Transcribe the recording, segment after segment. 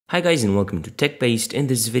Hi guys and welcome to TechBased. In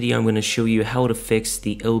this video I'm going to show you how to fix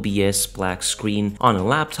the OBS black screen on a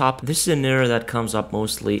laptop. This is an error that comes up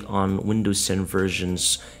mostly on Windows 10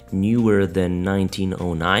 versions newer than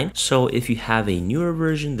 1909. So if you have a newer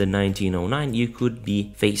version than 1909, you could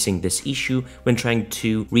be facing this issue when trying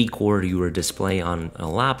to record your display on a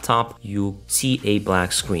laptop. You see a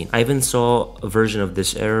black screen. I even saw a version of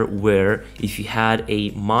this error where if you had a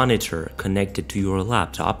monitor connected to your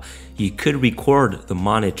laptop, you could record the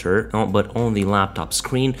monitor, but on the laptop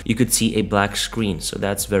screen, you could see a black screen. So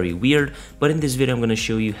that's very weird. But in this video, I'm going to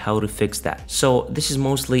show you how to fix that. So this is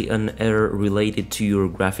mostly an error related to your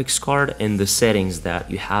graphics card and the settings that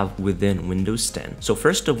you have within Windows 10. So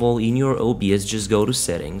first of all, in your OBS, just go to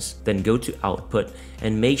settings, then go to output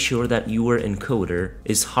and make sure that your encoder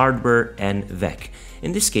is hardware and VEC.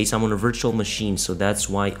 In this case, I'm on a virtual machine, so that's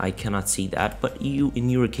why I cannot see that, but in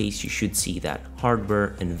your case, you should see that.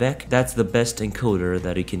 Hardware and VEC, that's the best encoder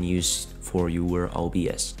that you can use for your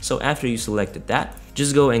OBS. So after you selected that,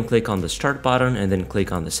 just go and click on the start button and then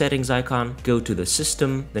click on the settings icon, go to the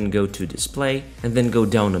system, then go to display, and then go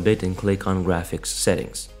down a bit and click on graphics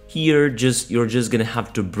settings. Here, you're just gonna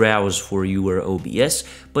have to browse for your OBS,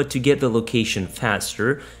 but to get the location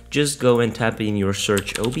faster, just go and tap in your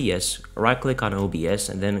search OBS, right click on OBS,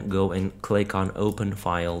 and then go and click on open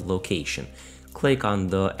file location. Click on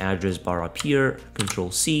the address bar up here,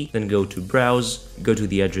 Control C, then go to browse, go to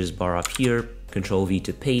the address bar up here, Control V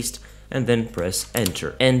to paste, and then press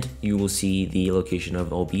enter, and you will see the location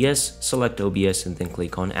of OBS. Select OBS and then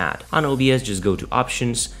click on add. On OBS, just go to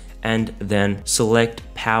options and then select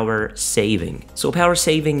power saving. So power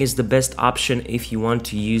saving is the best option if you want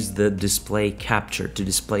to use the display capture to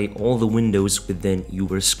display all the windows within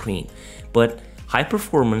your screen. But high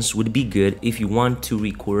performance would be good if you want to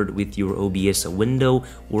record with your OBS a window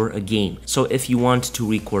or a game. So if you want to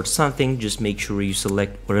record something, just make sure you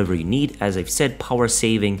select whatever you need. As I've said, power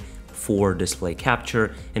saving for display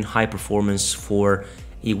capture and high performance for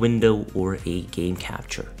a window or a game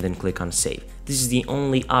capture. Then click on save. This is the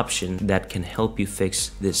only option that can help you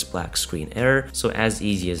fix this black screen error. So as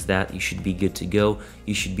easy as that, you should be good to go.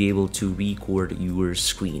 You should be able to record your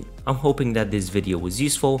screen. I'm hoping that this video was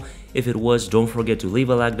useful. If it was, don't forget to leave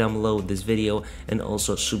a like down below with this video and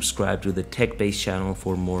also subscribe to the TechBased channel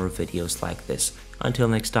for more videos like this. Until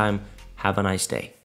next time, have a nice day.